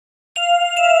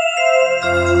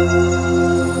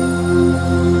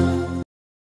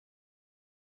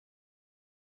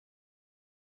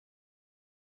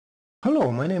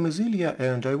Hello, my name is Ilya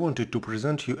and I wanted to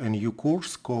present you a new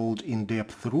course called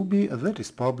In-Depth Ruby that is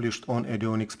published on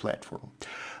Eduonix platform.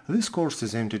 This course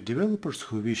is aimed at developers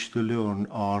who wish to learn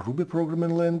a Ruby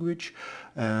programming language,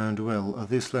 and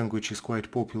this language is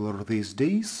quite popular these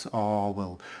days,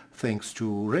 thanks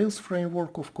to Rails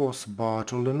framework of course,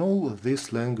 but all in all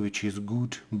this language is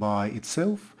good by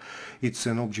itself. It's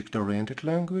an object-oriented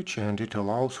language and it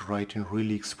allows writing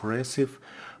really expressive,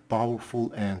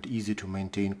 powerful and easy to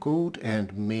maintain code,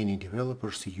 and many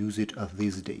developers use it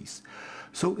these days.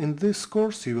 So in this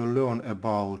course you will learn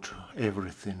about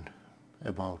everything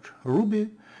about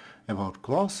Ruby, about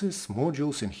classes,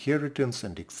 modules, inheritance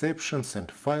and exceptions and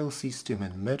file system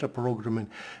and metaprogramming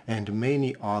and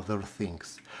many other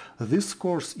things. This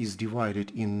course is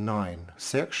divided in 9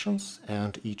 sections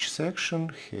and each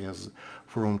section has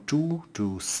from 2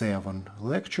 to 7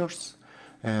 lectures.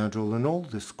 And all in all,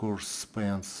 this course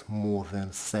spans more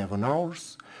than 7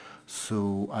 hours,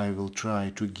 so I will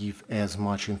try to give as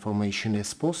much information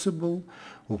as possible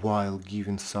while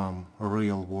giving some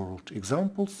real-world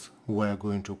examples. We're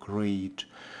going to create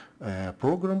a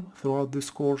program throughout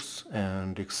this course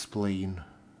and explain,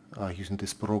 using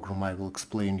this program I will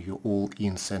explain you all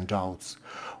ins and outs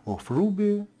of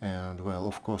Ruby, and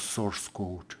of course source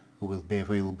code will be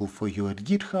available for you at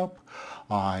GitHub.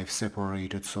 I've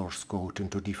separated source code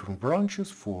into different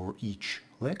branches for each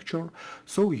lecture,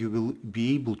 so you will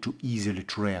be able to easily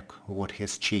track what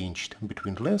has changed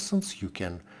between lessons.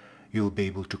 You'll be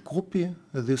able to copy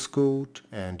this code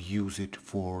and use it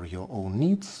for your own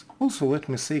needs. Also, let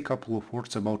me say a couple of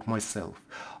words about myself.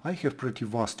 I have pretty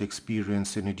vast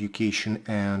experience in education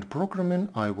and programming.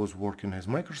 I was working as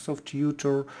Microsoft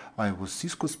tutor, I was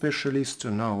Cisco specialist,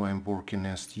 now I'm working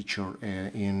as teacher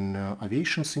in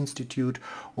Aviations Institute.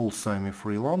 Also, I'm a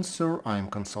freelancer, I'm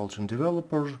consultant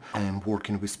developer, I'm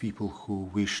working with people who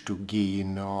wish to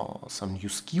gain some new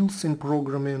skills in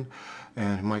programming,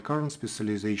 and my current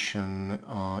specialization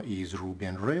is Ruby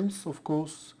and Rails, of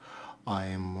course. I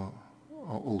am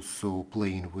also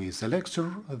playing with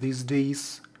Elixir these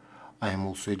days. I am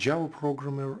also a Java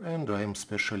programmer and I am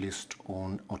specialist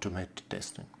on automated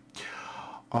testing.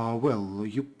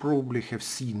 You probably have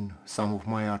seen some of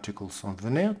my articles on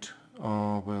the net,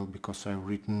 because I've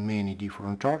written many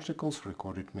different articles,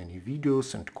 recorded many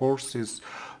videos and courses,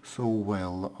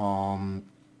 so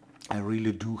I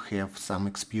really do have some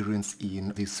experience in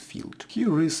this field.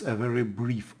 Here is a very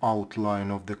brief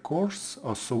outline of the course.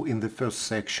 So in the first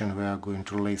section we are going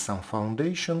to lay some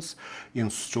foundations,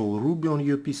 install Ruby on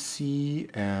your PC,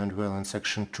 and in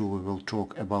section 2 we will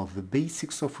talk about the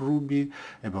basics of Ruby,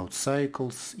 about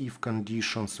cycles, if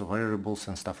conditions, variables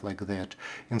and stuff like that.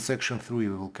 In section 3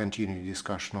 we will continue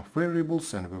discussion of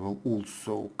variables, and we will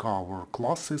also cover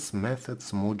classes,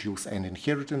 methods, modules and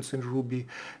inheritance in Ruby,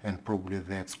 and probably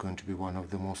that's going to be one of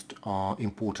the most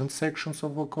important sections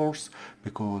of the course,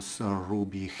 because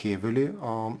Ruby heavily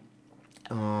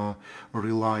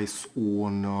relies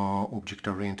on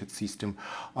object-oriented system.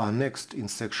 Next, in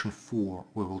section 4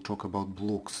 we will talk about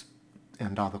blocks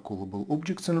and other callable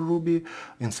objects in Ruby.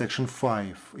 In section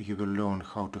 5 you will learn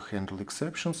how to handle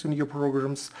exceptions in your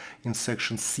programs. In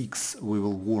section 6 we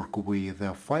will work with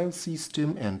the file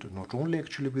system, and not only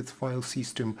actually with file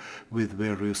system, with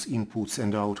various inputs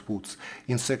and outputs.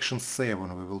 In section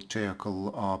 7 we will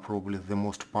tackle probably the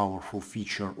most powerful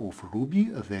feature of Ruby,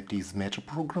 that is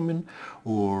metaprogramming,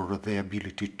 or the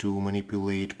ability to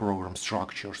manipulate program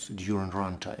structures during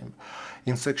runtime.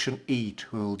 In section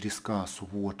 8 we will discuss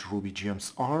what Ruby gems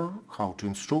are, how to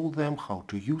install them, how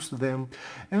to use them,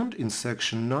 and in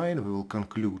section 9 we will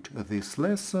conclude this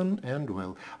lesson, and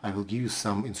I will give you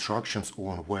some instructions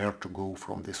on where to go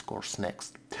from this course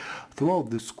next. Throughout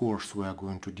this course we are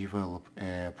going to develop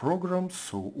a program,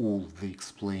 so all the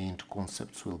explained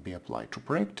concepts will be applied to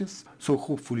practice. So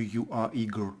hopefully you are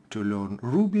eager to learn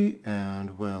Ruby,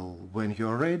 and when you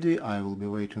are ready I will be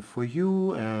waiting for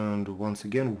you, and once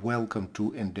again welcome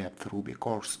to In-Depth Ruby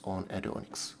course on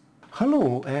Eduonix.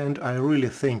 Hello, and I really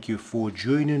thank you for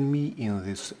joining me in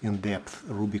this in-depth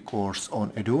Ruby course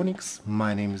on Eduonix.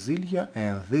 My name is Ilya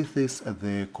and this is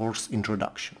the course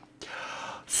introduction.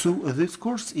 So this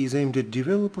course is aimed at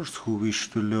developers who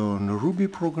wish to learn Ruby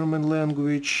programming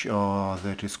language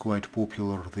that is quite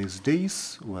popular these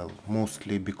days,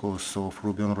 mostly because of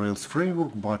Ruby on Rails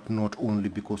framework, but not only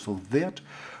because of that.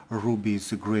 Ruby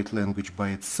is a great language by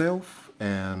itself,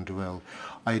 and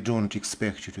I don't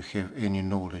expect you to have any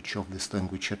knowledge of this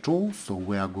language at all, so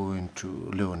we are going to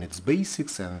learn its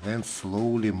basics and then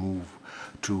slowly move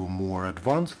to more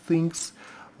advanced things,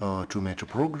 to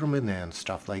metaprogramming and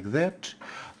stuff like that.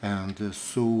 And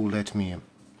so let me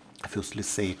firstly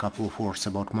say a couple of words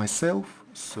about myself.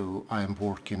 So I'm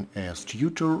working as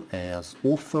tutor, as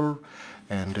author,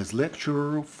 and as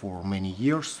lecturer for many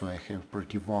years, so I have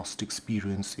pretty vast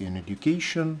experience in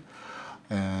education.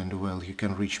 And well, you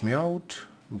can reach me out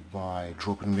by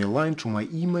dropping me a line to my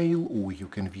email, or you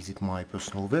can visit my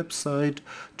personal website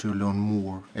to learn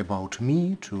more about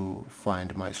me, to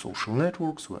find my social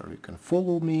networks where you can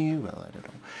follow me, well, I don't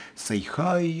know, say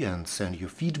hi and send your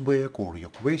feedback or your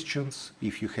questions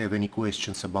if you have any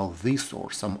questions about this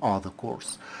or some other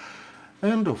course.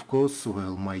 And of course,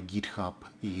 well, my GitHub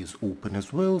is open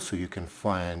as well, so you can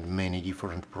find many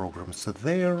different programs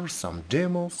there, some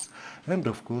demos, and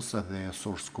of course the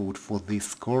source code for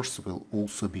this course will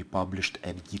also be published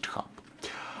at GitHub.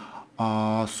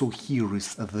 So here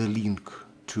is the link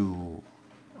to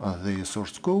the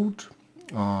source code.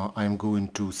 I'm going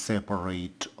to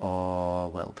separate,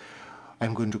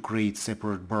 I'm going to create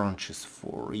separate branches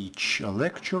for each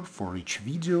lecture, for each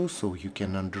video, so you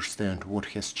can understand what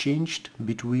has changed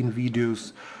between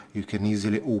videos. You can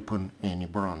easily open any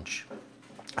branch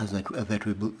that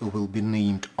will be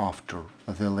named after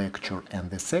the lecture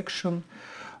and the section.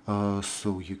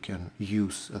 So you can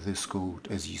use this code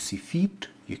as you see fit.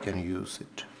 You can use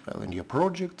it in your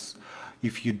projects.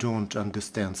 If you don't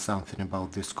understand something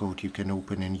about this code, you can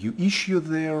open a new issue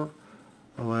there.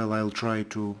 Well, I'll try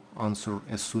to answer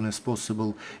as soon as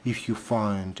possible. If you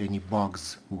find any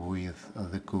bugs with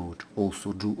the code,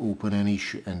 also do open an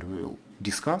issue and we'll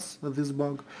discuss this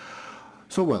bug.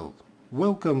 So well,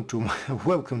 welcome to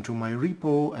my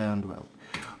repo, and well,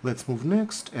 let's move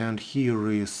next. And here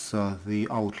is the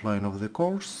outline of the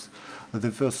course.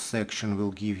 The first section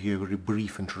will give you a very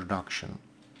brief introduction,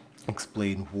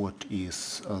 explain what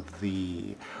is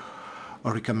the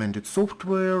recommended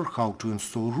software, how to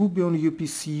install Ruby on your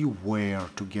PC, where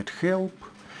to get help,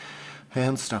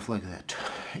 and stuff like that.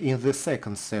 In the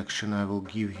second section I will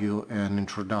give you an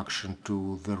introduction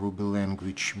to the Ruby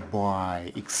language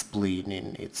by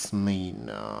explaining its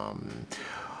main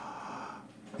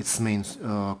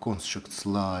constructs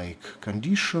like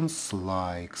conditions,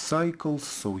 like cycles,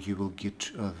 so you will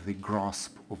get the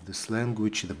grasp of this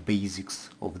language, the basics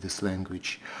of this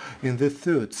language. In the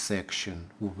third section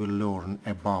we will learn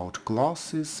about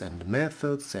classes and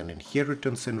methods and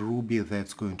inheritance in Ruby.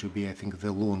 That's going to be, I think,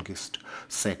 the longest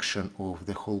section of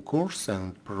the whole course,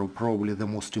 and probably the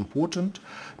most important,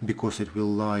 because it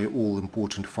will lay all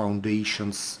important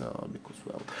foundations, because,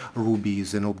 well, Ruby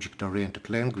is an object-oriented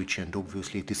language, and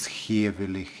obviously it is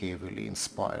heavily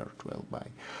inspired, well, by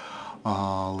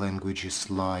languages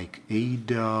like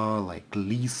Ada, like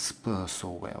Lisp, so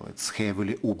well, it's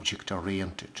heavily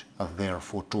object-oriented.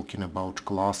 Therefore, talking about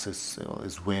classes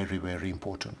is very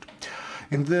important.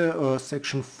 In the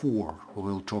section 4,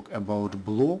 we'll talk about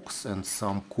blocks and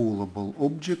some callable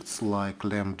objects like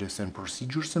lambdas and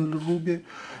procedures in Ruby.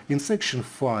 In section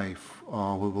 5, we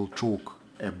will talk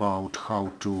about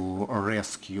how to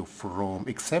rescue from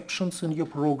exceptions in your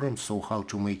program, so how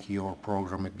to make your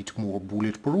program a bit more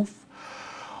bulletproof.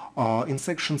 In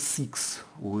section 6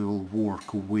 we will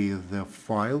work with the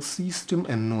file system,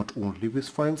 and not only with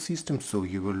file system, so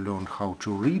you will learn how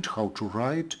to read, how to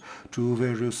write to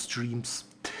various streams.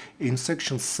 In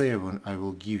section 7 I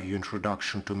will give you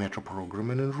introduction to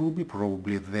metaprogramming in Ruby.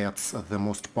 Probably that's the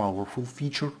most powerful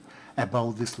feature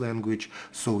about this language,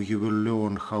 so you will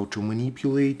learn how to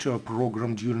manipulate a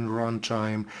program during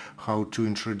runtime, how to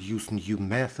introduce new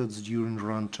methods during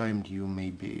runtime,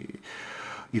 maybe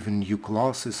even new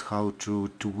classes, how to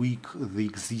tweak the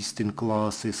existing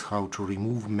classes, how to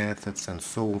remove methods, and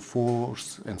so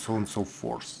forth, and so on and so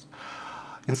forth.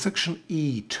 In section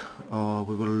 8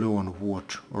 we will learn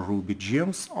what Ruby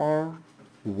gems are,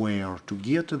 where to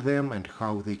get them, and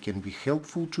how they can be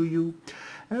helpful to you.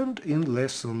 And in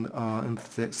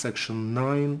section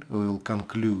 9 we will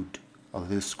conclude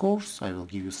this course. I will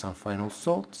give you some final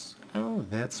thoughts, and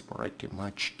that's pretty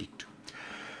much it.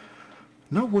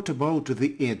 Now, what about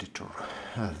the editor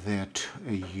that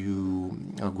you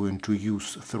are going to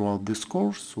use throughout this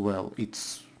course? Well,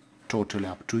 it's totally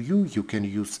up to you. You can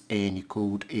use any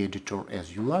code editor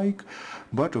as you like,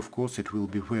 but of course it will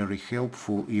be very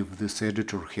helpful if this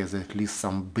editor has at least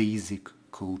some basic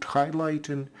code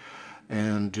highlighting.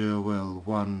 And well,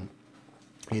 one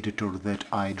editor that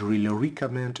I'd really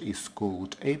recommend is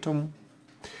called Atom,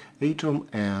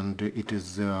 and it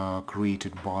is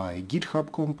created by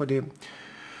GitHub company.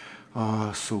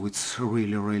 So it's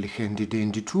really handy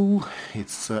dandy tool.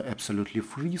 It's absolutely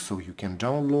free, so you can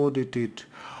download it.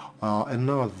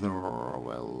 Another,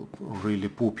 well, really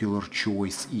popular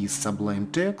choice is Sublime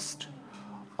Text.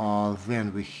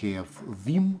 Then we have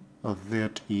Vim,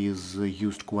 that is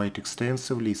used quite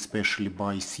extensively, especially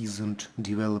by seasoned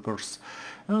developers.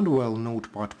 And well,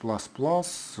 Notepad++,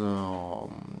 well,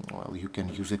 you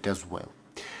can use it as well.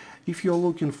 If you're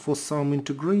looking for some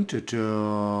integrated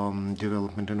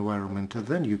development environment,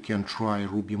 then you can try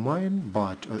RubyMine,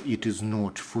 but it is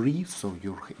not free, so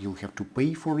you'll have to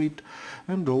pay for it.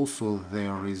 And also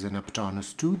there is an Aptana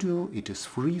Studio. It is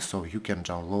free, so you can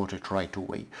download it right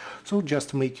away. So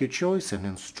just make your choice and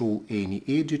install any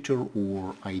editor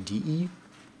or IDE,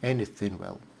 anything,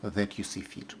 well, that you see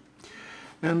fit.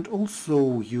 And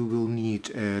also you will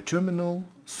need a terminal.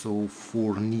 So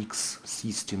for Nix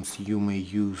systems you may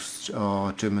use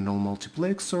terminal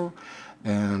multiplexer,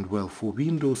 and well, for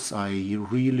Windows I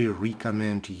really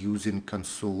recommend using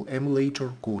console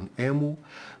emulator (CON-EMU),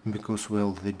 because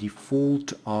well, the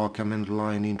default command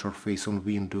line interface on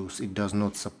Windows, it does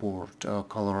not support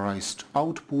colorized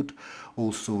output.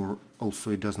 Also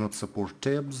it does not support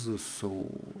tabs, so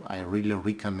I really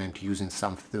recommend using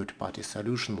some third-party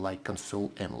solution like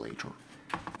console emulator.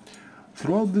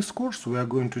 Throughout this course we are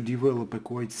going to develop a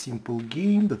quite simple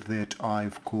game that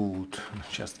I've called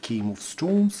just Game of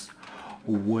Stones,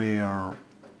 where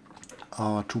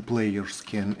two players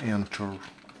can enter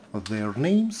their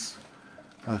names.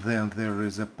 Then there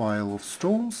is a pile of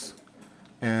stones,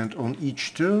 and on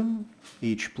each turn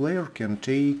each player can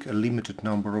take a limited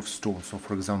number of stones. So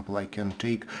for example, I can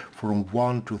take from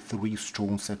 1 to 3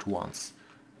 stones at once.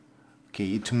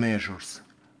 Okay, it measures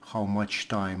how much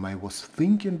time I was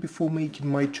thinking before making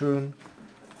my turn,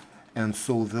 and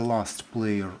so the last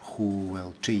player who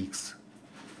well takes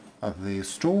the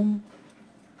stone,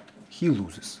 he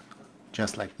loses,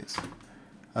 just like this.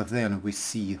 Then we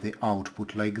see the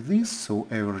output like this, so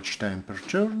average time per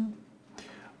turn.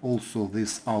 Also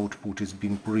this output is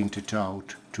being printed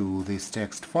out to this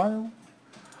text file.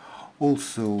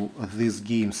 Also this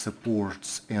game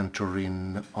supports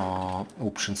entering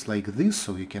options like this,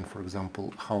 so you can, for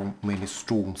example, how many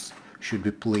stones should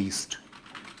be placed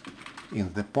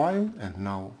in the pile, and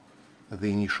now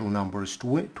the initial number is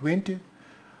 20.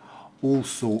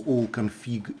 Also all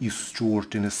config is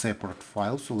stored in a separate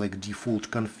file, so like default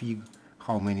config,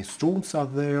 how many stones are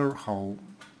there, how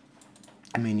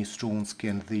many stones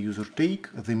can the user take,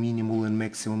 the minimal and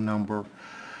maximum number,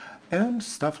 and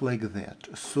stuff like that.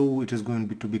 So it is going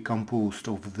to be composed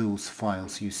of those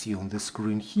files you see on the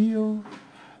screen here,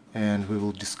 and we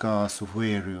will discuss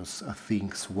various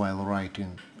things while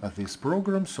writing this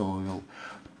program. So we will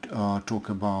talk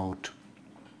about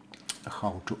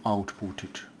how to output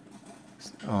it,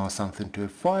 something to a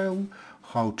file,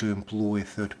 how to employ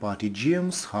third-party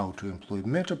gems, how to employ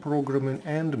metaprogramming,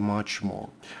 and much more.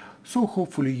 So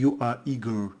hopefully you are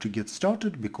eager to get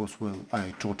started, because well,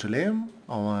 I totally am.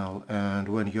 Well, and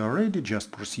when you are ready,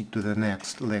 just proceed to the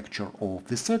next lecture of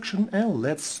this section and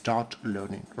let's start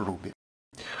learning Ruby.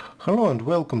 Hello and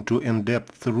welcome to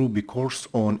in-depth Ruby course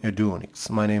on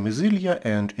Eduonix. My name is Ilya,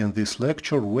 and in this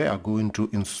lecture we are going to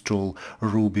install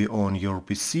Ruby on your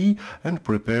PC and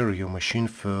prepare your machine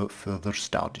for further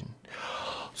studying.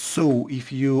 So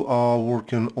if you are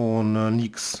working on a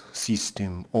Nix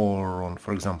system or on,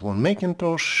 for example, on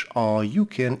Macintosh, you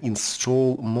can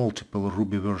install multiple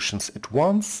Ruby versions at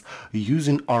once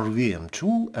using RVM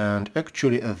tool, and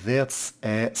actually that's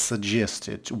a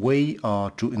suggested way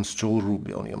to install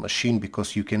Ruby on your machine,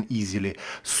 because you can easily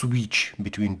switch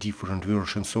between different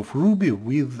versions of Ruby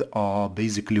with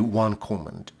basically one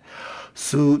command.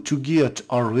 So to get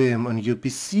RVM on your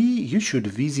PC, you should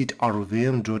visit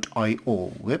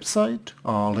rvm.io website.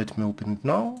 Let me open it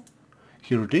now.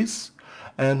 Here it is.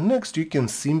 And next you can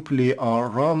simply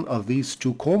run these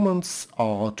two commands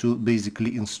to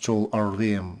basically install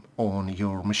RVM on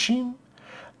your machine,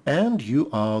 and you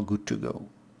are good to go.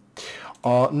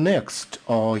 Next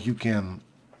you can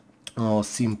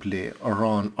simply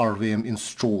run rvm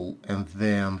install and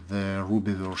then the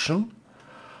Ruby version.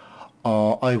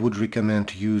 I would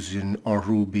recommend using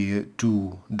Ruby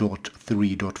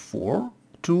 2.3.4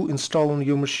 to install on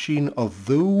your machine,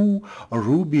 although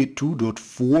Ruby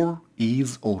 2.4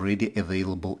 is already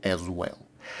available as well.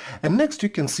 And next you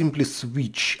can simply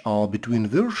switch between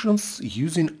versions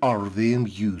using rvm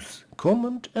use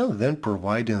command and then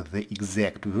providing the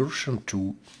exact version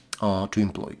to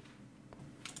employ.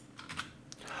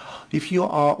 If you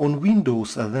are on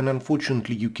Windows, then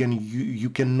unfortunately you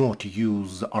cannot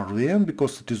use RVM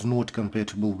because it is not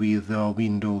compatible with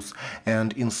Windows,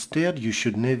 and instead you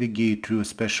should navigate to a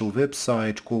special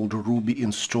website called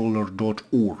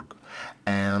rubyinstaller.org.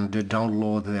 and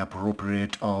download the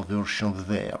appropriate version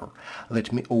there.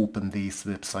 Let me open this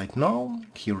website now.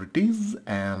 Here it is,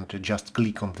 and just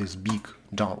click on this big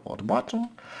download button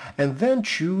and then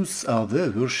choose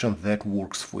the version that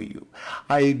works for you.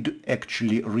 I'd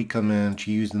actually recommend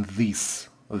using this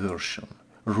version,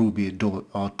 Ruby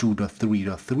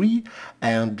 2.3.3,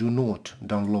 and do not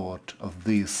download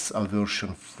this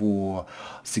version for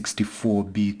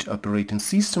 64-bit operating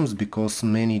systems because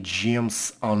many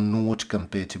gems are not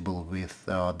compatible with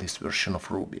this version of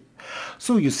Ruby.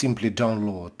 So you simply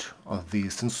download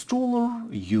this installer,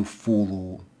 you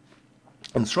follow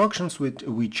instructions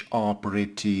which are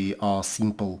pretty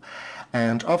simple,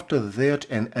 and after that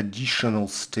an additional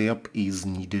step is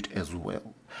needed as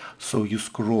well. So you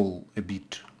scroll a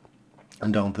bit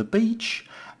down the page,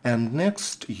 and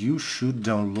next you should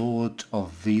download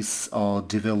this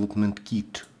development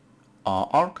kit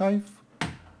archive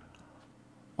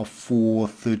for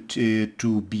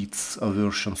 32 bits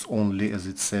versions only, as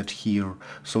it said here.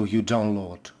 So you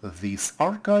download this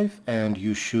archive and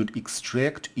you should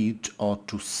extract it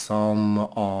to some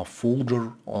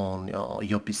folder on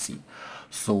your PC.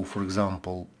 So for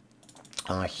example,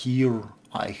 here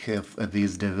I have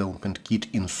this development kit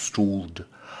installed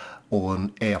on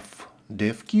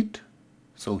fdevkit.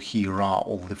 So here are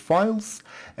all the files,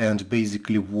 and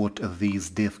basically what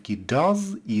this dev kit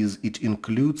does is it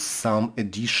includes some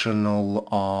additional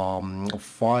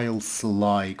files,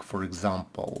 like for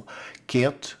example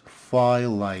cat file,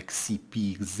 like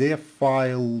cpexf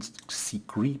file,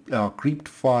 crypt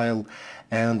file,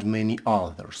 and many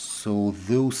others. So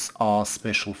those are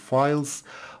special files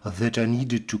that are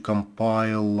needed to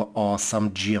compile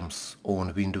some gems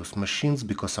on Windows machines,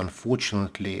 because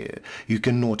unfortunately you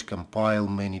cannot compile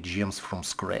many gems from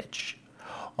scratch,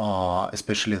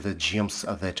 especially the gems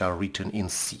that are written in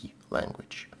C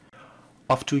language.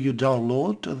 After you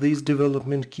download this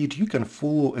development kit, you can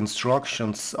follow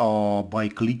instructions by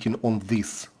clicking on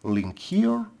this link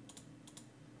here.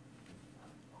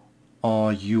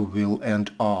 You will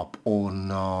end up on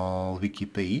wiki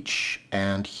page,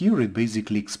 and here it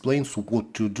basically explains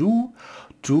what to do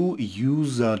to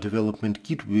use a development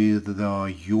kit with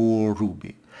your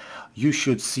Ruby. You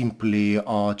should simply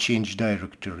change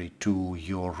directory to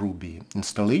your Ruby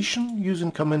installation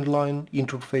using command line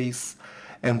interface,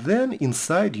 and then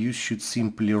inside you should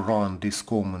simply run this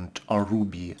command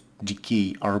ruby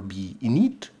dk-rb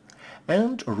init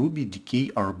and ruby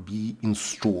dk-rb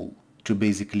install to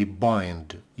basically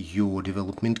bind your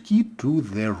development kit to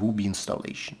the Ruby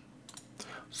installation.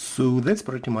 So that's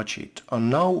pretty much it. And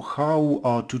now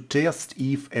how to test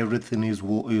if everything is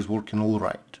working all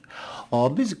right.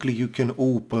 Basically you can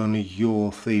open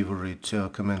your favorite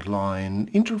command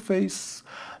line interface,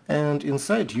 and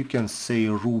inside you can say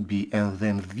Ruby and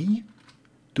then V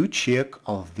to check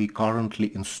the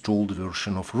currently installed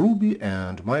version of Ruby,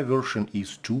 and my version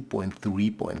is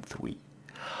 2.3.3.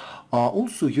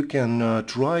 Also, you can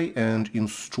try and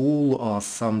install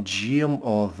some gem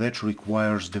that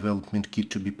requires development kit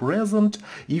to be present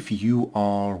if you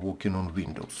are working on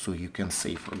Windows. So you can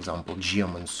say, for example,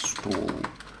 gem install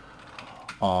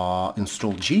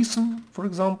JSON, for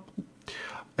example.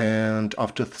 And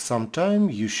after some time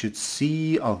you should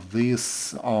see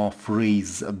this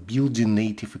phrase building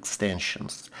native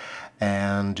extensions,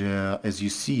 and as you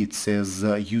see it says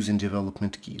using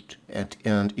development kit,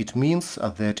 and it means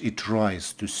that it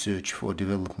tries to search for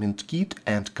development kit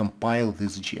and compile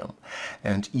this gem,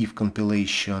 and if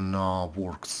compilation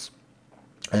works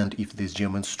and if this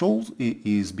gem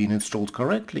is being installed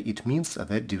correctly, it means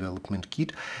that development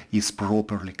kit is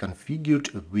properly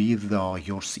configured with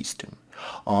your system.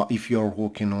 If you are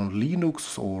working on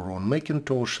Linux or on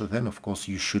Macintosh, then of course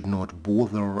you should not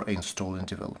bother installing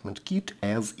development kit,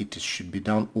 as it should be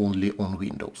done only on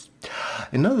Windows.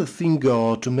 Another thing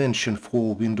to mention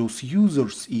for Windows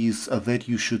users is that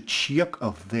you should check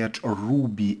that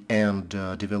Ruby and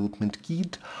development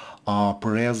kit are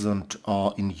present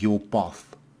in your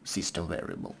path system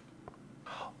variable.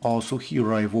 Also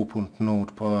here I've opened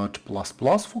Notepad++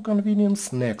 for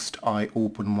convenience. Next I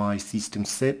open my system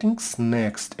settings,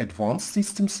 next advanced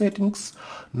system settings,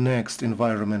 next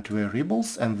environment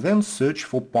variables, and then search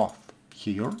for path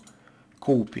here.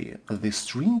 Copy the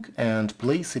string and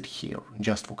place it here,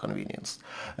 just for convenience.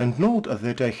 And note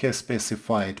that I have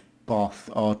specified path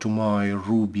to my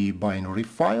Ruby binary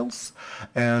files,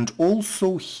 and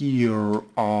also here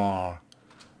are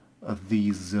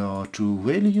these two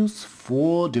values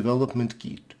for development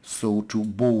kit. So to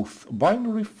both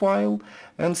binary file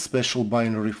and special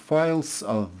binary files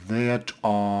that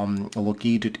are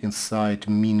located inside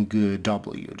mingw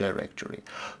directory.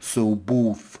 So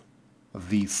both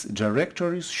these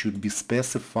directories should be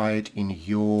specified in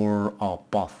your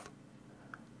path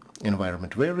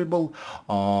environment variable,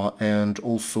 and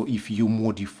also if you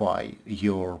modify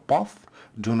your path,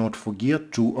 do not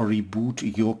forget to reboot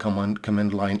your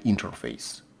command line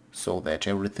interface so that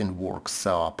everything works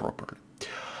properly.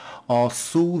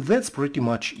 So that's pretty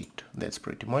much it.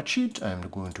 I'm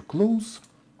going to close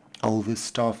all this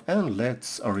stuff and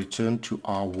let's return to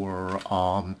our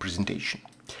presentation.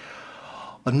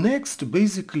 Next,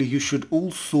 basically, you should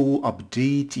also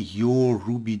update your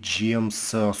RubyGems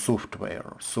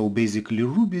software. So basically,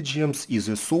 RubyGems is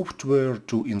a software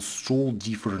to install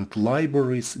different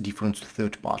libraries, different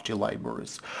third-party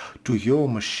libraries, to your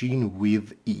machine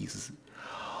with ease.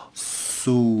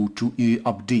 So to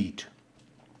update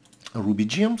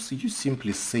RubyGems, you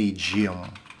simply say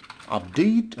gem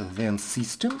update, then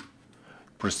system,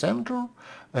 press enter,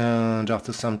 and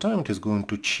after some time it is going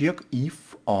to check if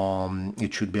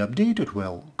it should be updated.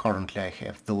 Well, currently I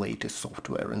have the latest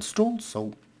software installed,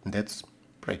 so that's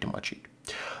pretty much it.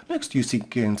 Next, you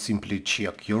can simply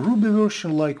check your Ruby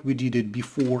version like we did it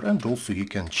before, and also you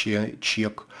can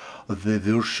check the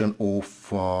version of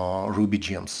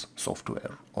RubyGems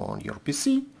software on your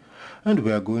PC. And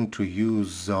we are going to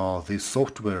use this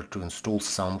software to install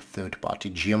some third-party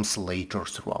gems later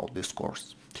throughout this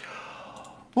course.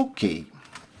 Okay,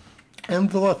 and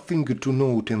the last thing to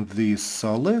note in this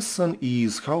lesson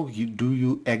is how do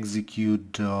you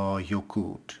execute your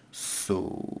code.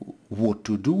 So, what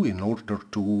to do in order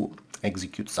to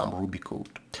execute some Ruby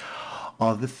code.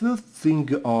 The first thing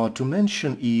to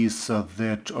mention is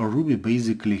that Ruby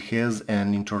basically has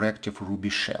an interactive Ruby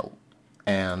shell.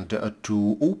 And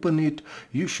to open it,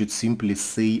 you should simply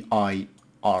say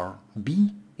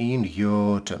IRB in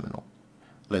your terminal.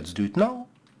 Let's do it now.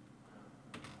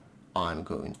 I'm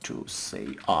going to say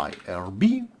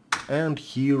IRB, and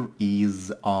here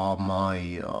is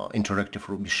my interactive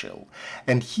Ruby shell.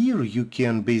 And here you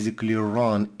can basically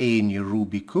run any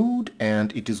Ruby code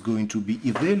and it is going to be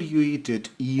evaluated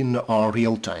in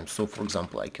real time. So for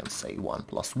example, I can say 1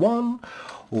 + 1,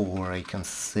 or I can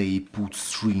say put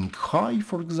string high,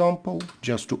 for example,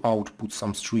 just to output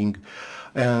some string.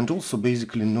 And also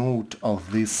basically note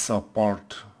of this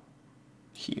part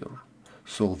here.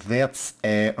 So that's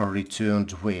a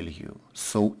returned value.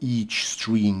 So each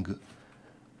string,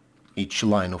 each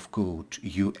line of code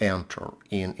you enter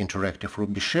in interactive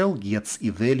Ruby shell gets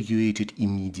evaluated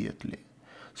immediately.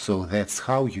 So that's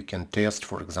how you can test,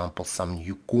 for example, some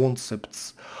new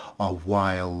concepts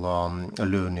while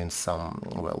learning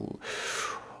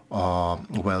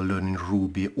while learning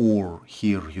Ruby, or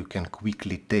here you can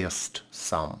quickly test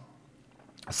some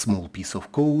small piece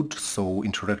of code. So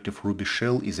interactive Ruby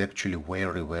shell is actually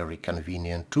very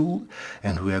convenient tool,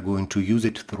 and we are going to use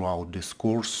it throughout this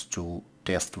course to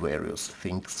test various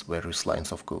things, various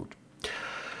lines of code.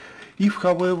 If,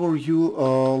 however,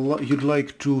 you'd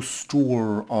like to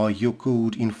store your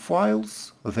code in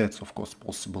files, that's of course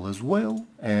possible as well.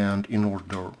 And in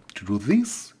order to do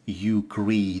this, you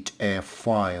create a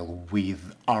file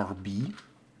with RB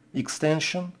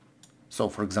extension. So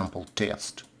for example,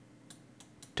 test.rb,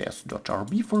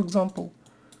 for example,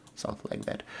 something like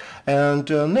that. And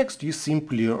next you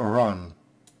simply run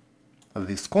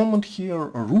this command here,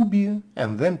 ruby,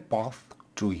 and then path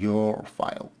to your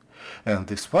file. And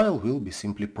this file will be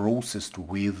simply processed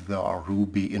with the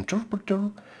Ruby interpreter,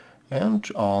 and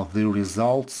the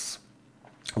results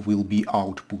will be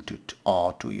outputted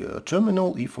to your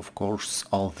terminal if, of course,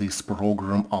 this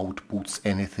program outputs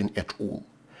anything at all.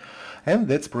 And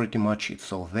that's pretty much it.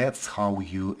 So that's how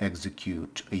you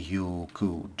execute your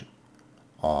code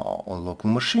on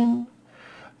local machine.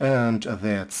 And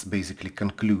that basically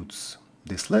concludes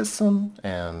this lesson.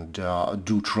 And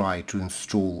do try to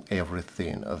install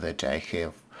everything that I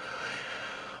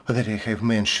have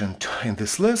mentioned in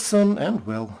this lesson. And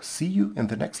well, see you in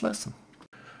the next lesson.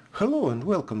 Hello and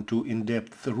welcome to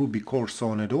In-Depth Ruby course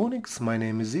on Eduonix. My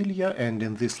name is Ilya, and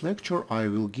in this lecture I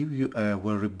will give you a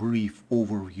very brief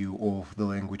overview of the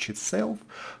language itself,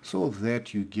 so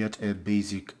that you get a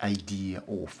basic idea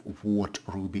of what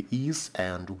Ruby is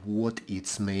and what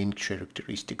its main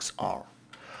characteristics are.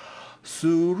 So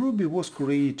Ruby was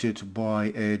created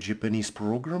by a Japanese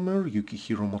programmer,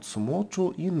 Yukihiro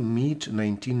Matsumoto, in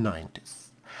mid-1990s.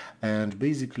 And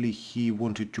basically he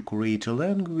wanted to create a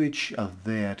language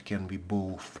that can be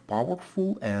both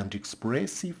powerful and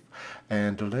expressive,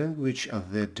 and a language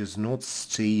that does not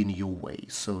stay in your way,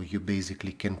 so you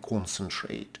basically can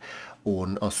concentrate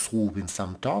on solving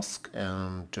some task,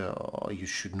 and you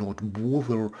should not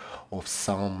bother of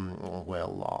some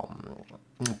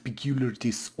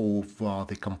peculiarities of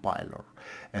the compiler.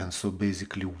 And so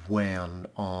basically when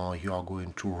you are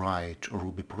going to write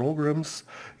Ruby programs,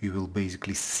 you will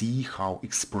basically see how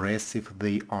expressive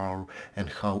they are and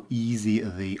how easy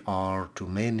they are to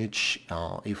manage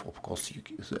if of course you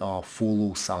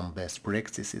follow some best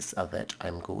practices that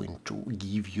I'm going to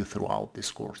give you throughout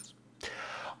this course.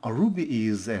 Ruby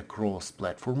is a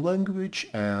cross-platform language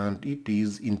and it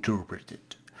is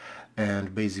interpreted.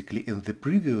 And basically in the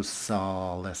previous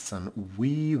lesson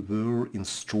we were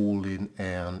installing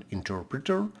an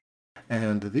interpreter,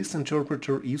 and this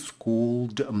interpreter is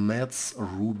called Maths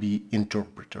Ruby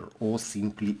Interpreter, or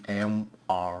simply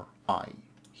MRI.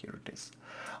 Here it is.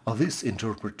 This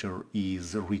interpreter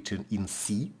is written in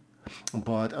C,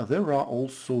 but there are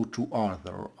also two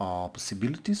other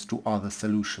possibilities, two other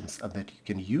solutions that you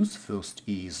can use. First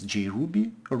is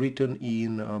JRuby, written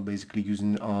in basically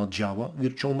using Java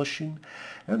virtual machine,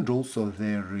 and also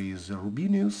there is a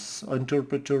Rubinius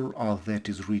interpreter that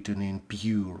is written in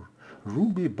pure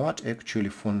Ruby, but actually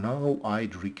for now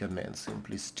I'd recommend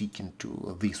simply sticking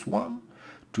to this one,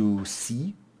 to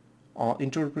C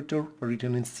interpreter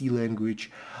written in C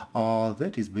language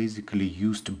that is basically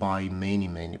used by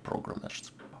many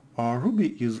programmers.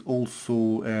 Ruby is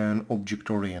also an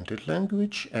object-oriented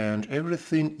language, and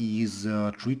everything is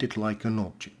treated like an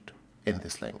object in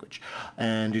this language,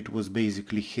 and it was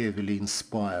basically heavily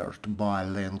inspired by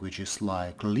languages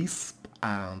like Lisp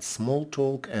and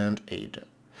Smalltalk and Ada.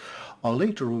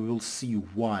 Later we will see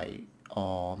why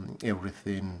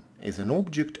everything is an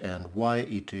object and why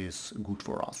it is good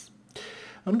for us.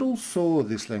 And also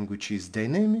this language is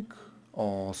dynamic,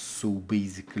 so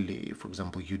basically, for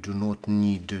example, you do not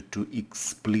need to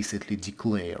explicitly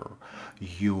declare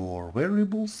your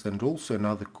variables. And also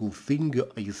another cool thing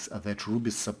is that Ruby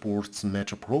supports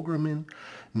metaprogramming,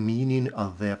 meaning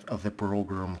that the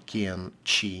program can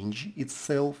change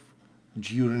itself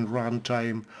during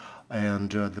runtime,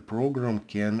 and the program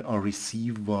can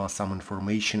receive some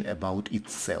information about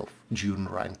itself during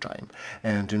runtime.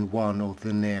 And in one of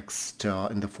the next,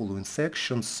 in the following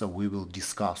sections, we will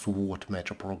discuss what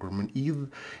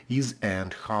metaprogramming is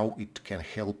and how it can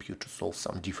help you to solve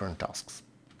some different tasks.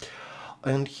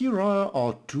 And here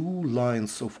are two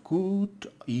lines of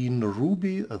code in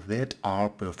Ruby that are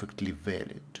perfectly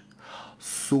valid.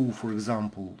 So, for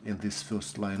example, in this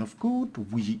first line of code,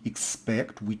 we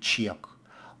check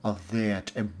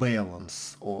that a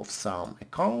balance of some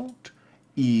account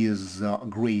is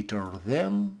greater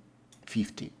than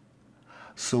 50.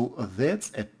 So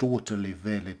that's a totally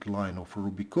valid line of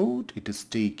Ruby code. It is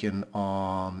taken,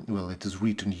 it is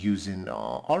written using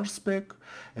RSpec,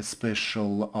 a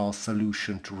special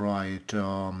solution to write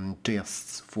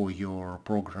tests for your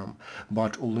program.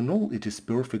 But all in all, it is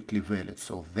perfectly valid.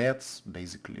 So that's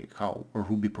basically how a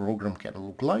Ruby program can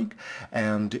look like,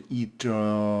 and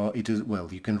it is,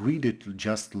 well, you can read it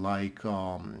just like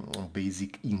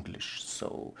basic English.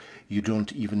 So you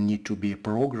don't even need to be a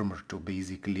programmer to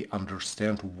basically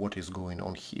understand what is going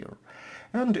on here.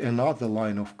 And another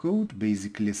line of code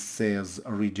basically says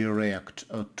redirect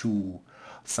to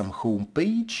some home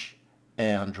page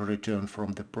and return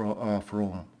from the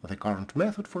current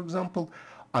method, for example,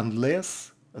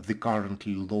 unless the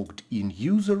currently logged in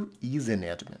user is an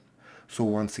admin. So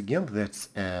once again, that's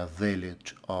a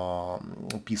valid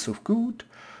piece of code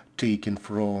taken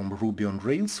from Ruby on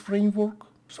Rails framework.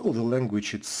 So the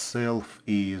language itself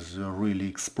is really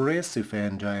expressive,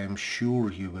 and I am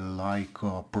sure you will like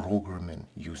programming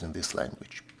using this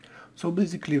language. So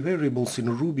basically variables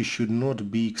in Ruby should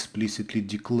not be explicitly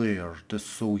declared,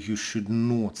 so you should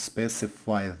not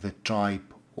specify the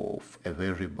type of a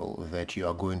variable that you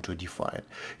are going to define.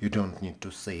 You don't need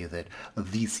to say that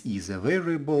this is a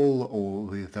variable or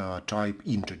with a type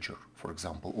integer, for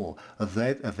example, or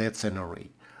that's an array.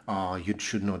 You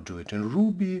should not do it in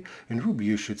Ruby. In Ruby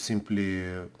you should simply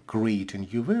create a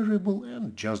new variable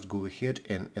and just go ahead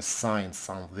and assign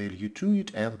some value to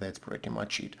it, and that's pretty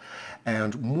much it.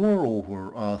 And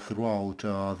moreover, throughout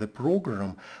the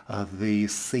program, the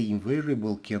same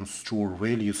variable can store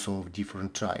values of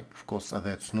different type. Of course,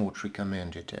 that's not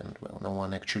recommended, and well, no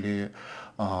one actually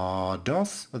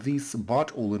does this,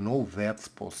 but all in all that's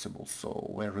possible.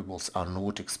 So variables are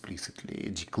not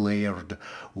explicitly declared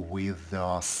with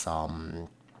some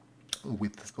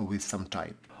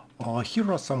type.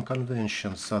 Here are some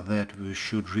conventions that we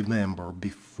should remember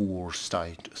before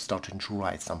starting to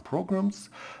write some programs.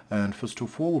 And first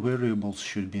of all, variables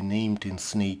should be named in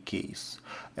snake case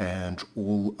and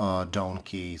all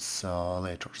downcase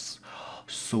letters.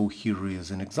 So here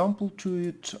is an example to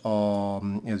it.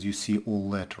 As you see, all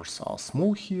letters are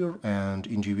small here and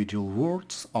individual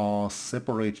words are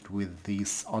separated with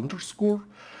this underscore.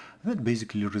 That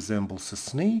basically resembles a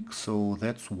snake, so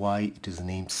that's why it is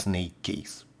named snake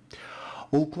case.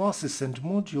 All classes and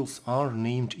modules are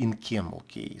named in camel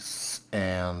case,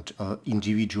 and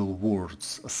individual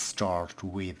words start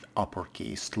with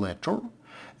uppercase letter,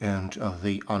 and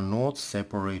they are not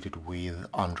separated with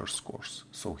underscores.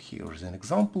 So here is an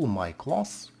example, my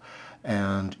class,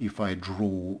 and if I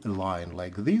draw a line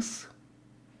like this,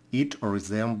 it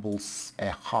resembles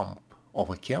a hump of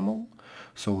a camel,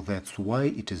 so that's why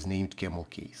it is named camel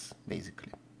case,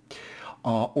 basically.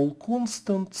 All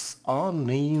constants are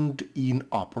named in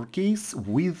uppercase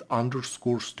with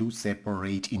underscores to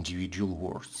separate individual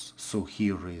words. So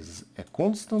here is a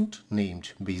constant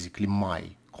named basically my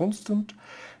constant,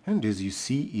 and as you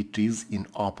see it is in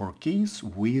uppercase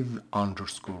with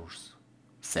underscores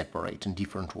separating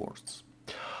different words.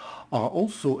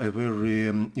 Also, a very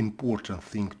important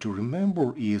thing to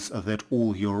remember is that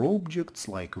all your objects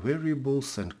like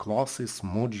variables and classes,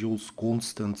 modules,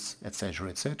 constants,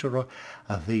 etc.,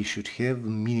 they should have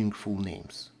meaningful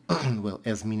names. Well,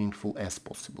 as meaningful as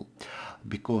possible,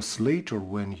 because later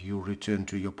when you return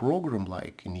to your program,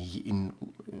 like in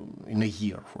a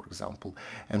year, for example,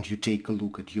 and you take a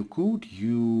look at your code,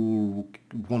 you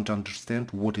won't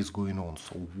understand what is going on,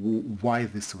 so why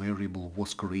this variable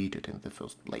was created in the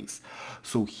first place.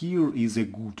 So here is a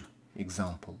good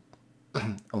example.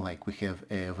 Like we have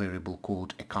a variable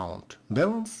called account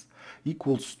balance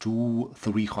equals to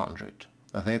 300.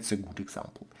 That's a good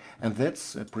example. And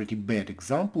that's a pretty bad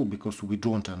example because we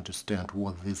don't understand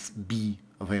what this b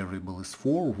variable is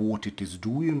for, what it is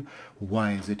doing,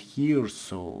 why is it here,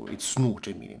 so it's not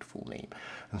a meaningful name.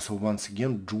 And so once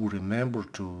again, do remember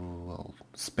to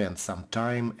spend some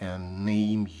time and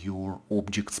name your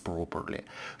objects properly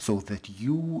so that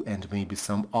you and maybe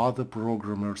some other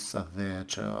programmers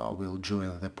that will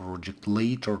join the project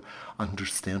later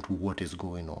understand what is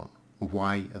going on,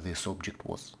 why this object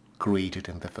was created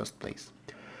in the first place.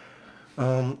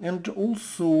 And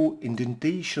also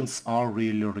indentations are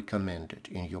really recommended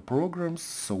in your programs,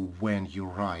 so when you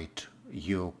write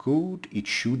your code it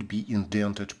should be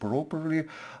indented properly,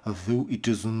 though it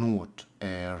is not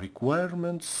a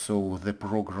requirement, so the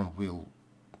program will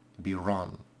be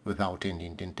run without any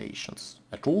indentations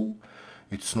at all.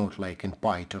 It's not like in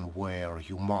Python where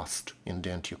you must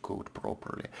indent your code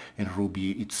properly. In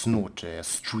Ruby it's not a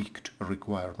strict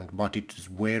requirement, but it is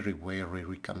very, very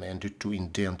recommended to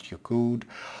indent your code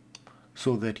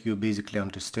so that you basically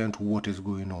understand what is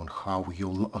going on,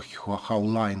 how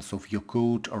lines of your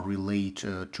code are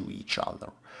related to each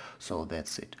other. So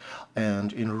that's it.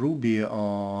 And in Ruby,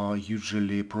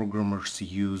 usually programmers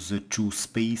use 2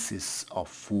 spaces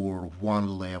for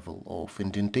one level of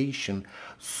indentation.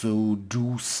 So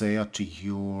do set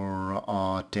your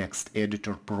text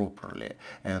editor properly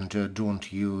and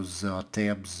don't use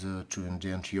tabs to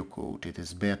indent your code. It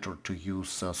is better to use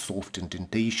soft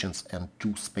indentations and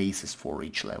 2 spaces for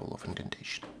each level of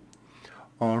indentation.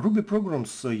 Ruby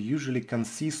programs usually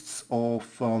consists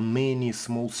of many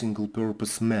small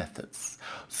single-purpose methods,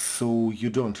 so you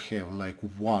don't have like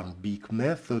one big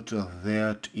method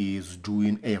that is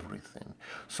doing everything.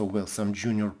 So, well, some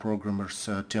junior programmers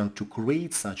tend to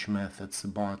create such methods,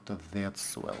 but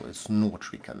that's, well, it's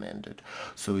not recommended.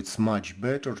 So it's much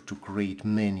better to create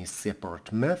many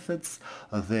separate methods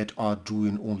that are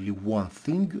doing only one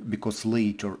thing, because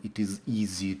later it is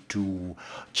easy to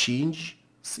change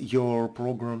your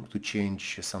program, to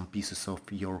change some pieces of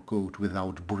your code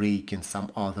without breaking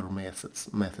some other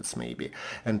methods maybe.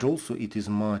 And also it is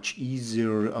much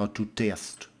easier to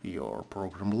test your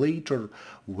program later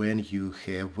when you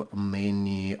have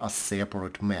many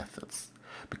separate methods.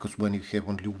 Because when you have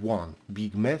only one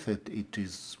big method, it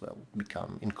is, well,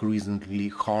 become increasingly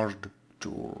hard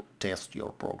to test your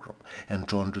program and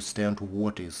to understand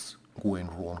what is going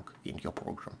wrong in your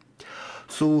program.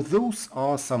 So those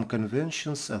are some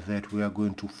conventions that we are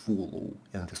going to follow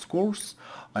in this course.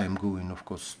 I am going, of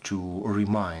course, to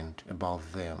remind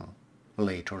about them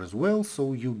later as well,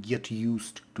 so you get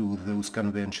used to those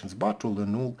conventions, but all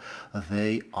in all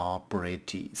they are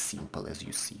pretty simple, as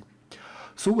you see.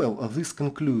 So well, this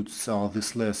concludes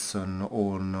this lesson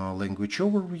on language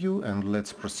overview, and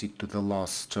let's proceed to the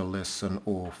last lesson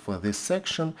of this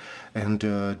section and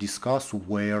discuss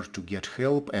where to get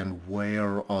help and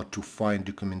where to find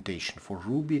documentation for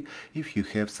Ruby if you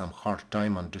have some hard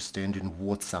time understanding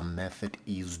what some method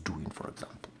is doing, for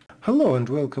example. Hello and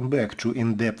welcome back to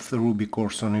In-Depth Ruby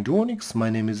course on Eduonix.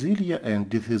 My name is Ilya and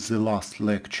this is the last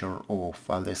lecture of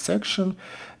this section,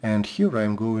 and here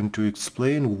I'm going to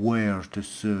explain where to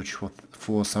search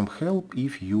for some help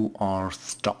if you are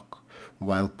stuck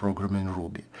while programming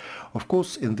Ruby. Of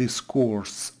course, in this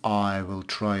course I will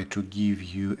try to give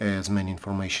you as many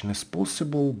information as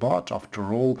possible, but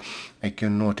after all I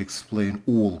cannot explain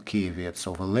all caveats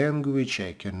of a language,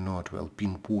 I cannot well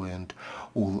pinpoint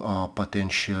all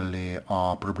potentially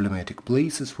problematic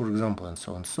places, for example, and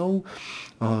so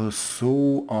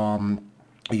on.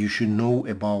 You should know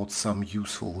about some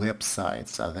useful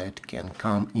websites that can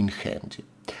come in handy.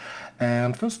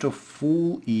 And first of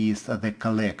all is the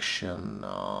collection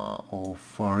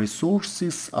of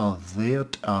resources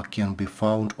that can be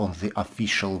found on the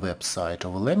official website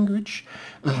of a language.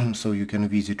 So you can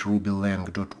visit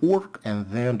rubylang.org and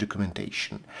then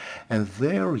documentation. And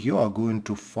there you are going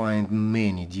to find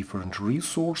many different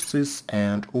resources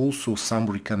and also some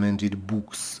recommended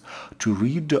books to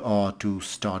read to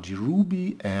study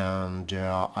Ruby, and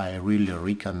I really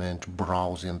recommend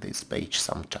browsing this page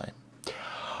sometime.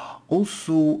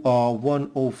 Also, one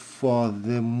of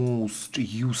the most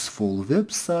useful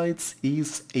websites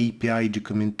is API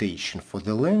documentation for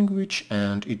the language,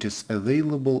 and it is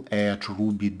available at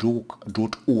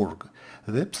rubydoc.org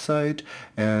website,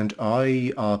 and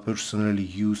I personally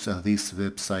use this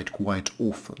website quite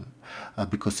often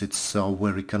because it's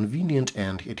very convenient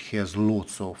and it has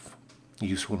lots of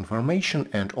useful information,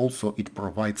 and also it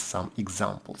provides some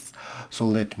examples. So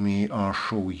let me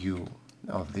show you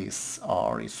this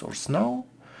resource now.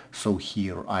 So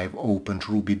here I've opened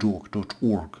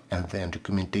rubydoc.org and then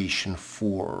documentation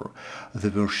for the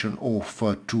version of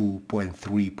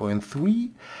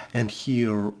 2.3.3, and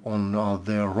here on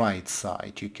the right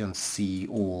side you can see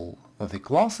all the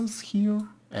classes here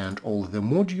and all the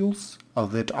modules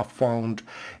that are found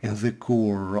in the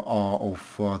core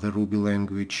of the Ruby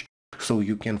language. So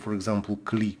you can, for example,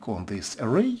 click on this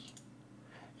array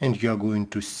and you are going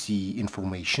to see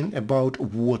information about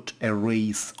what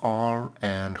arrays are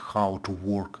and how to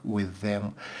work with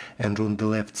them. And on the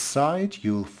left side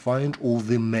you'll find all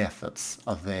the methods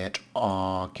that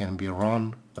can be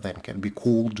run, that can be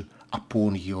called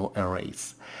upon your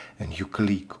arrays. And you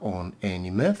click on any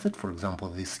method, for example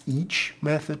this each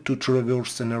method to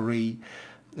traverse an array,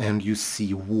 and you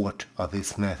see what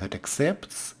this method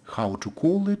accepts, how to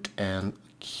call it, and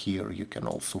here you can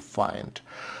also find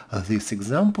this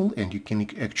example, and you can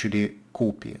actually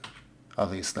copy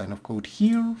this line of code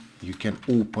here. You can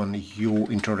open your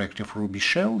interactive Ruby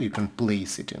shell, you can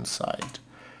place it inside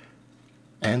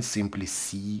and simply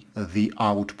see the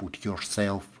output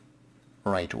yourself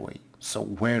right away. So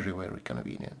very, very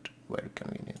convenient, very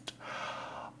convenient.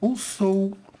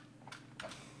 Also,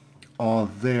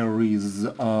 there is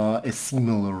a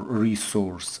similar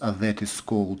resource that is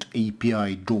called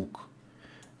API doc,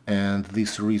 and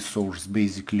this resource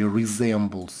basically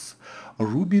resembles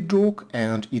RubyDoc,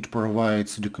 and it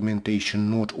provides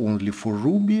documentation not only for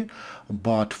Ruby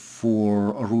but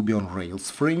for Ruby on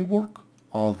Rails framework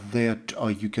that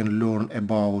you can learn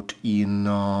about in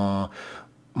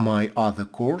my other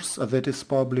course that is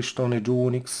published on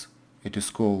Eduonix. It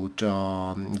is called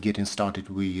Getting Started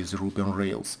with Ruby on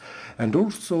Rails. And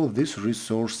also this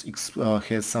resource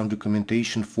has some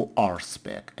documentation for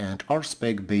RSpec. And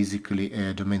RSpec basically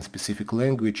a domain-specific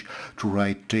language to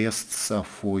write tests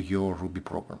for your Ruby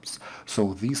programs.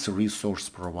 So this resource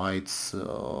provides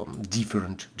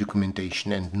different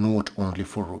documentation and not only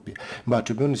for Ruby. But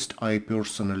to be honest, I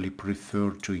personally prefer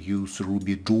to use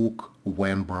RubyDoc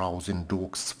when browsing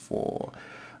docs for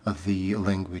the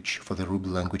language, for the Ruby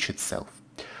language itself.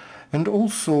 And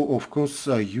also, of course,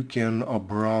 you can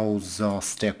browse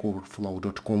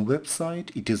stackoverflow.com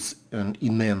website. It is an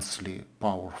immensely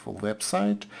powerful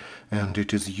website, and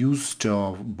it is used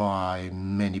by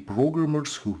many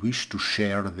programmers who wish to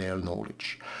share their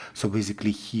knowledge. So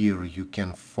basically here you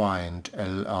can find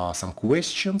some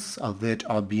questions that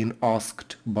are being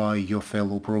asked by your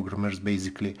fellow programmers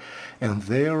basically, and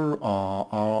there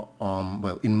are,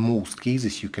 well, in most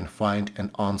cases you can find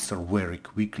an answer very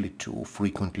quickly to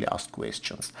frequently asked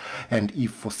questions. And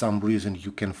if for some reason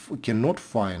you cannot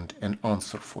find an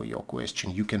answer for your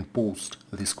question, you can post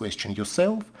this question yourself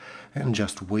and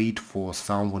just wait for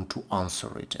someone to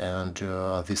answer it. And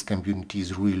this community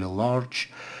is really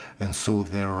large, And so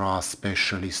there are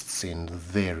specialists in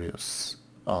various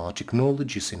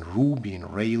technologies in Ruby, in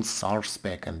Rails,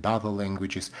 SARSpec and other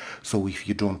languages. So if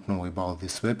you don't know about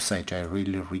this website, I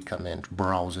really recommend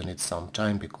browsing it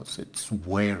sometime because it's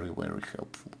very, very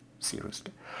helpful,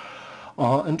 seriously.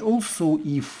 And also,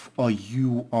 if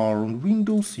you are on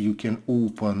Windows, you can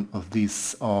open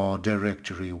this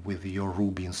directory with your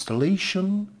Ruby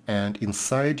installation, and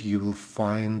inside you will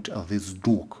find this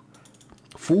doc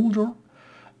folder,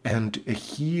 and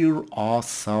here are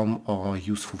some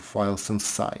useful files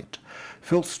inside.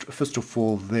 First of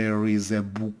all, there is a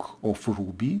book of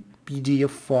Ruby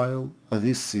PDF file.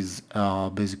 This is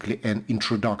basically an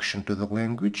introduction to the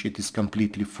language. It is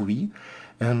completely free,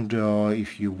 and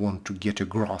if you want to get a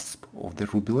grasp of the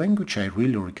Ruby language, I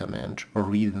really recommend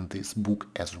reading this book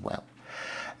as well.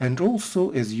 And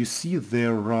also, as you see,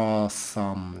 there are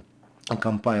some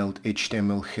compiled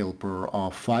HTML helper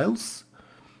files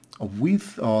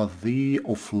with the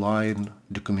offline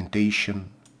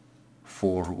documentation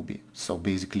for Ruby. So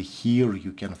basically here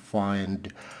you can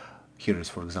find, here is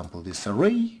for example this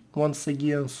array once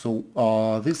again. So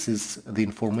this is the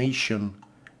information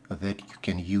that you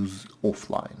can use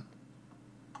offline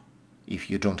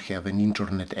if you don't have an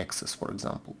internet access, for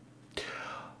example.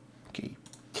 Okay.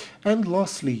 And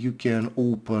lastly, you can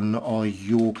open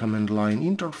your command line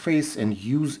interface and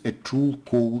use a tool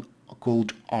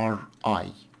called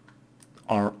RI.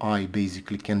 RI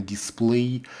basically can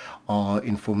display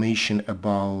information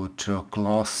about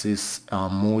classes,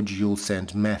 modules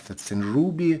and methods in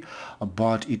Ruby,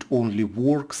 but it only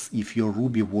works if your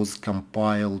Ruby was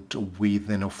compiled with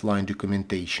an offline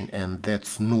documentation, and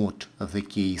that's not the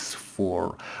case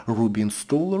for Ruby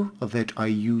installer that I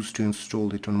use to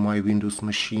install it on my Windows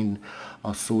machine.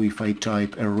 So if I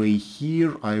type array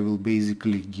here, I will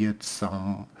basically get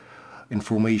some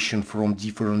information from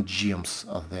different gems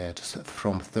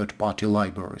from third-party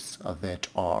libraries that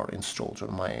are installed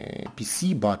on my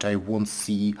PC, but I won't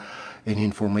see any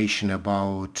information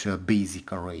about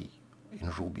basic array in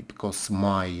Ruby because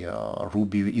my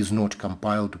Ruby is not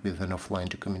compiled with an offline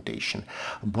documentation.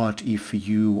 But if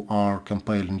you are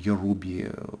compiling your Ruby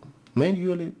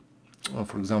manually,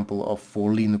 for example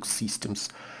for Linux systems,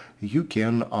 you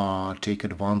can take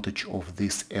advantage of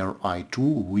this RI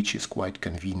tool, which is quite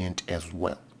convenient as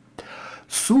well.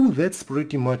 So that's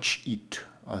pretty much it.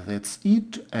 That's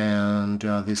it, and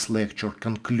this lecture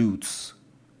concludes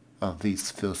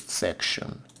this first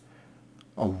section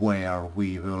where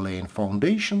we were laying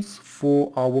foundations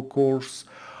for our course.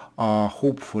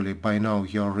 Hopefully by now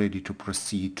you are ready to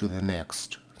proceed to the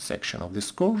next section of this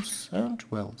course, and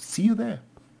well, see you there.